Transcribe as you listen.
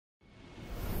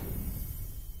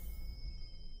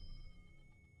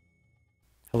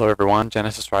Hello everyone,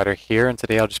 Genesis Rider here, and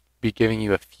today I'll just be giving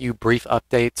you a few brief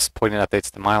updates, poignant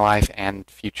updates to my life and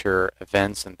future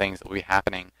events and things that will be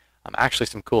happening. Actually,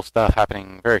 some cool stuff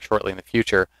happening very shortly in the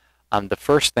future. The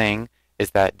first thing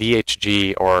is that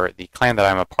DHG, or the clan that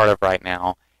I'm a part of right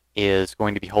now, is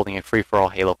going to be holding a free-for-all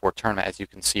Halo 4 tournament, as you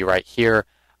can see right here.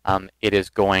 It is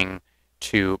going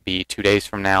to be 2 days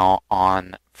from now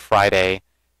on Friday,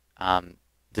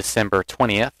 December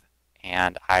 20th,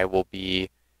 and I will be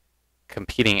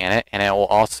competing in it, and it will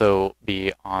also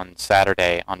be on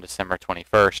Saturday on December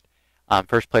 21st.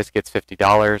 First place gets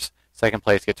 $50, second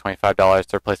place gets $25,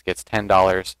 third place gets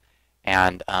 $10,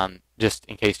 and just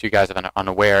in case you guys are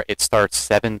unaware, it starts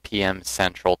 7 p.m.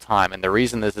 Central Time, and the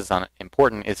reason this is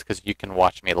important is because you can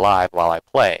watch me live while I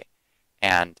play,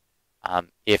 and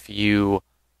if you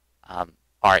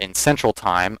are in Central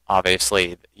Time,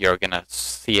 obviously you're going to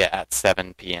see it at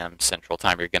 7 p.m. Central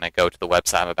Time. You're going to go to the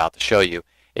website I'm about to show you.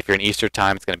 If you're in Eastern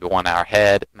Time, it's going to be 1 hour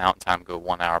ahead. Mountain Time go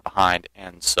 1 hour behind,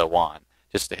 and so on.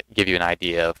 Just to give you an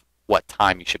idea of what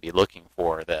time you should be looking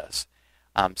for this.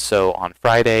 So on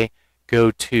Friday,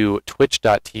 go to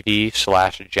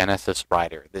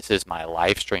twitch.tv/GenesisRider. This is my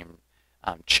live stream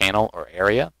channel or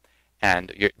area,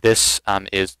 and this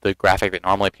is the graphic that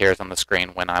normally appears on the screen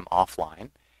when I'm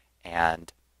offline,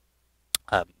 and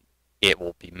it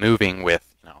will be moving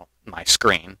with my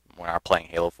screen when I'm playing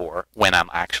Halo 4 when I'm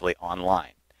actually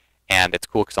online. And it's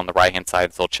cool because on the right-hand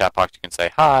side, this little chat box, you can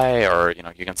say hi, or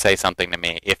you can say something to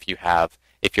me if you're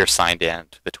signed in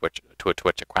to a Twitch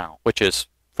account, which is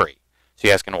free. So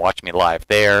you guys can watch me live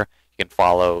there. You can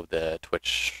follow the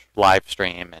Twitch live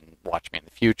stream and watch me in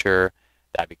the future.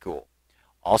 That'd be cool.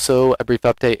 Also, a brief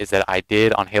update is that I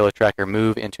did on Halo Tracker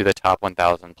move into the top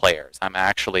 1,000 players. I'm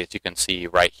actually, as you can see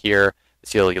right here,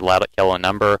 this yellow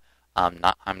number. I'm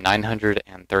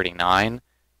 939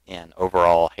 in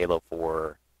overall Halo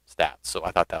 4 stats, so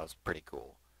I thought that was pretty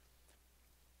cool.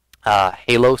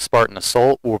 Halo Spartan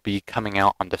Assault will be coming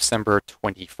out on December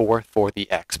 24th for the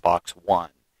Xbox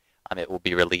One. It will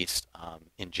be released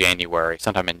in January,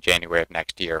 sometime in January of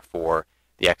next year for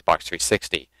the Xbox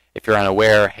 360. If you're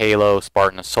unaware, Halo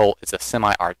Spartan Assault is a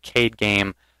semi-arcade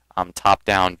game,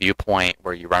 top-down viewpoint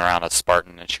where you run around as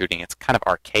Spartan and shooting. It's kind of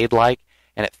arcade-like,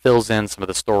 and it fills in some of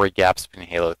the story gaps between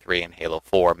Halo 3 and Halo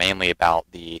 4, mainly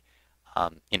about the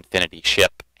Infinity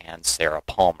ship and Sarah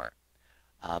Palmer.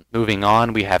 Moving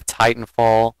on, we have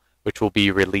Titanfall, which will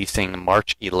be releasing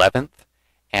March 11th.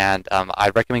 And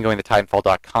I'd recommend going to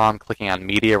Titanfall.com, clicking on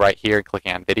Media right here, and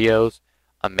clicking on Videos.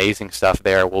 Amazing stuff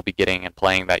there. We'll be getting and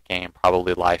playing that game,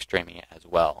 probably live streaming it as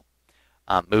well.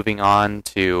 Moving on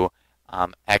to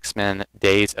X-Men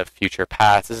Days of Future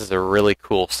Past. This is a really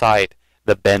cool site,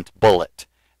 The Bent Bullet.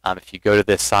 If you go to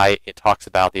this site, it talks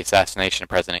about the assassination of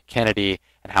President Kennedy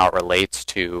and how it relates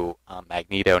to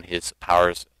Magneto and his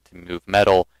powers to move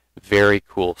metal. Very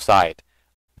cool site.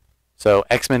 So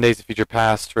X-Men Days of Future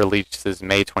Past releases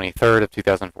May 23rd of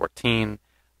 2014,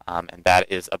 and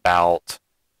that is about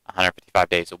 155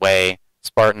 days away.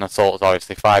 Spartan Assault is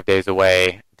obviously 5 days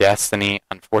away. Destiny,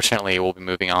 unfortunately, will be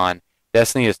moving on.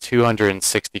 Destiny is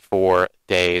 264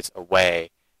 days away,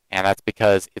 and that's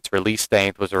because its release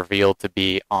date was revealed to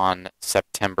be on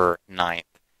September 9th.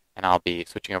 And I'll be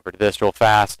switching over to this real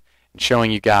fast and showing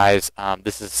you guys,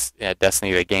 this is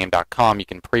DestinyTheGame.com. You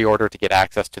can pre-order to get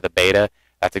access to the beta.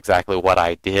 That's exactly what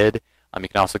I did. You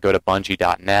can also go to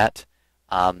Bungie.net,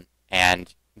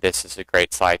 and this is a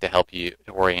great site to help you,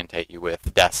 to orientate you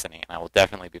with Destiny. And I will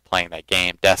definitely be playing that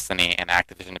game. Destiny and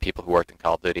Activision, the people who worked in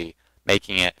Call of Duty,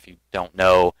 making it. If you don't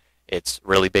know, it's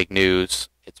really big news.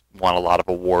 It's won a lot of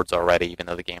awards already, even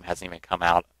though the game hasn't even come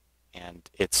out. And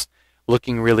it's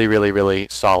looking really, really, really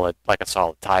solid, like a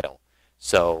solid title.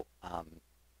 So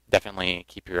definitely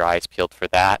keep your eyes peeled for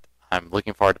that. I'm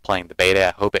looking forward to playing the beta.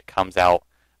 I hope it comes out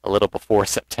a little before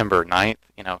September 9th,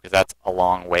 because that's a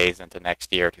long ways into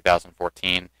next year,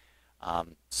 2014.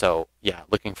 So yeah,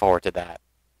 looking forward to that.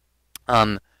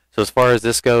 So as far as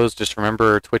this goes, just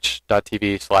remember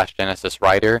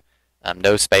twitch.tv/GenesisRider.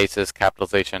 No spaces,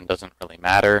 capitalization doesn't really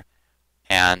matter.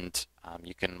 And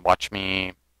you can watch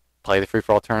me play the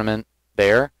free-for-all tournament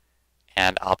there.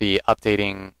 And I'll be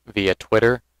updating via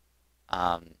Twitter.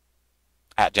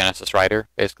 At GenesisRider,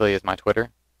 basically, is my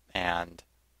Twitter. And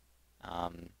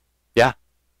yeah,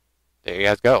 there you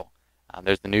guys go.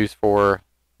 There's the news for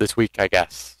this week, I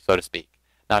guess, so to speak.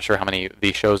 Not sure how many of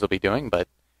these shows I'll be doing, but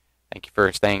thank you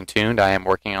for staying tuned. I am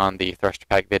working on the Thruster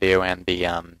Pack video and the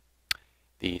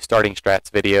Starting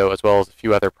Strats video, as well as a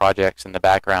few other projects in the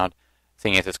background.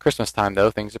 Seeing as it's Christmas time,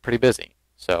 though, things are pretty busy.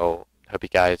 So hope you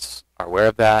guys are aware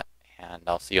of that, and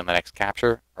I'll see you on the next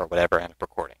capture, or whatever I end up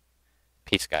recording.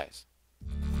 Peace, guys.